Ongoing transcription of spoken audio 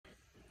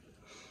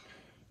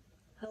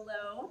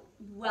Hello,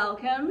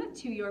 welcome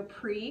to your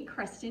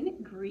pre-Creston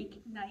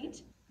Greek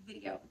Night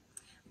video.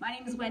 My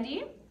name is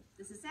Wendy,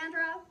 this is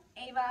Sandra,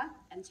 Ava,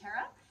 and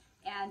Tara.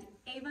 And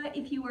Ava,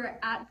 if you were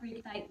at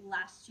Greek Night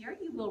last year,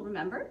 you will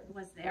remember,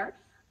 was there.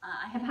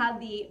 I have had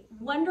the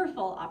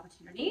wonderful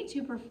opportunity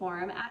to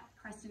perform at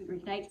Creston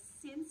Greek Night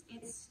since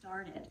it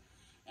started.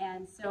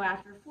 And so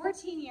after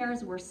 14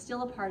 years, we're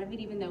still a part of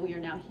it, even though we are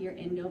now here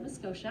in Nova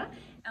Scotia.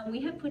 And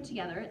we have put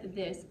together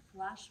this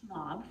flash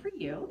mob for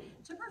you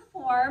to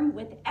perform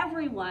with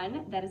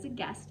everyone that is a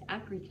guest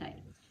at Greek Night.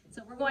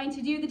 So we're going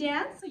to do the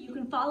dance so you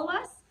can follow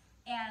us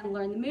and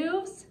learn the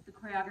moves. The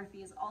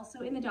choreography is also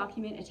in the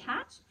document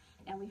attached.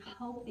 And we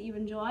hope that you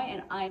enjoy,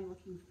 and I'm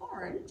looking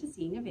forward to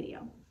seeing a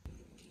video.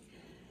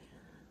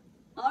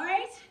 All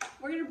right,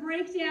 we're going to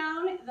break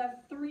down the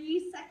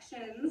 3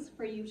 sections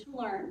for you to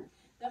learn.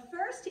 The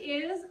first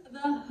is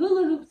the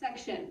hula hoop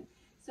section.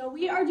 So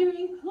we are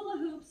doing hula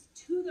hoops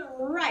to the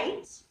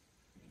right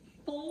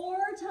 4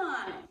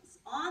 times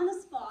on the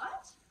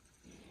spot.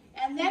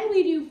 And then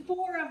we do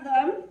 4 of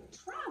them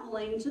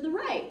traveling to the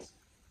right.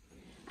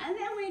 And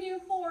then we do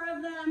 4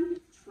 of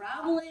them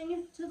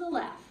traveling to the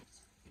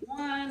left.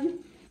 1,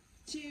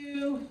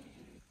 2,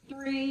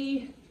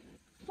 3,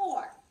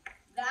 4.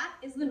 That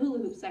is the hula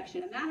hoop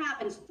section, and that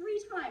happens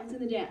 3 times in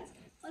the dance.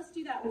 Let's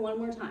do that one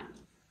more time.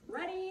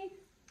 Ready?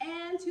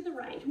 And to the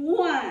right.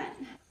 1,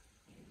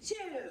 2,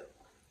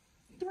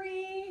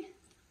 3,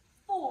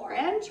 4.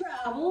 And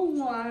travel.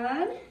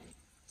 1,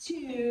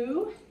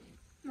 2,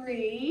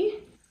 3,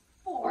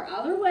 4.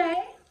 Other way.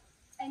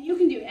 And you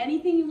can do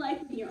anything you like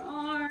with your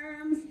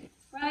arms,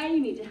 right? You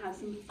need to have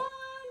some fun.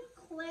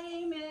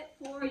 Claim it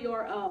for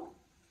your own.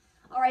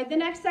 All right, the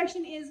next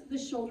section is the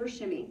shoulder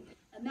shimmy.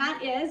 And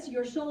that is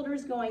your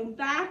shoulders going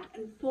back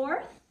and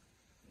forth.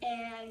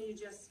 And you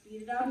just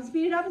speed it up and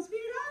speed it up and speed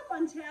it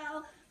up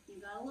until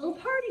you've got a little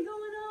party going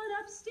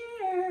on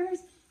upstairs.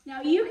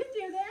 Now you can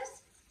do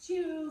this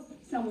to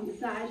someone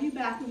beside you,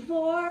 back and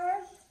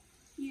forth.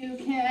 You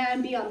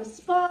can be on the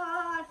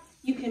spot.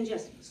 You can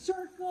just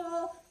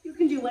circle. You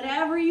can do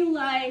whatever you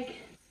like,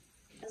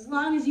 as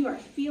long as you are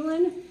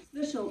feeling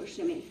the shoulder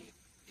shimmy.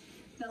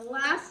 The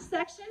last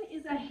section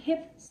is a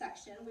hip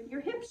section with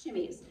your hip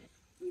shimmies.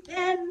 We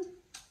bend,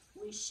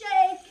 we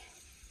shake.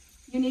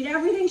 You need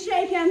everything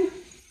shaken.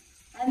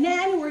 And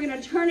then we're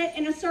going to turn it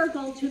in a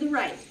circle to the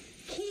right.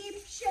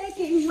 Keep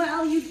shaking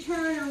while you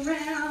turn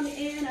around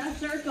in a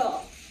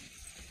circle.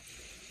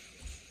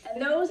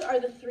 And those are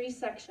the 3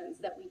 sections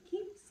that we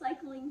keep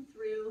cycling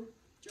through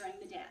during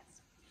the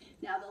dance.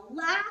 Now the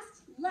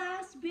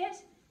last bit,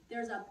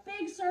 there's a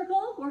big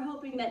circle. We're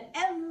hoping that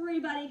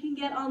everybody can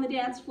get on the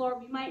dance floor.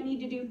 We might need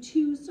to do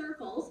 2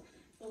 circles,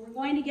 but we're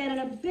going to get in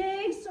a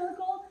big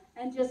circle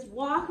and just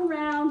walk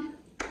around,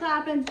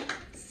 clapping,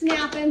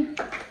 snapping,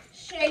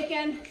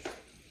 shaking,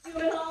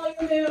 doing all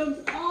your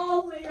moves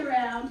all the way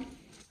around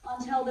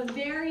until the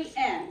very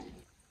end.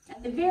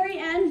 At the very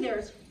end,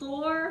 there's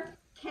 4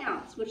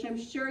 counts, which I'm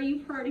sure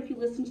you've heard if you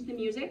listen to the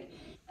music.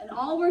 And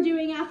all we're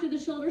doing after the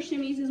shoulder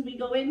shimmies is we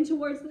go in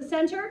towards the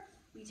center,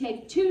 we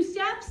take 2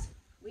 steps,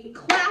 we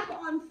clap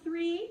on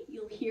 3,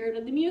 you'll hear it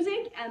in the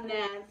music, and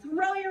then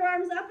throw your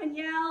arms up and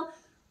yell,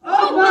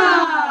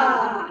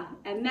 "Opa!"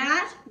 And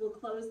that will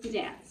close the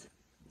dance.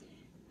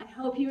 I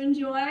hope you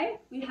enjoy.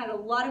 We had a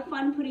lot of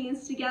fun putting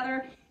this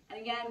together. And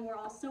again, we're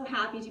all so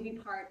happy to be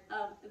part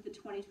of the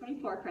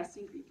 2024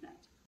 Creston Greek Night.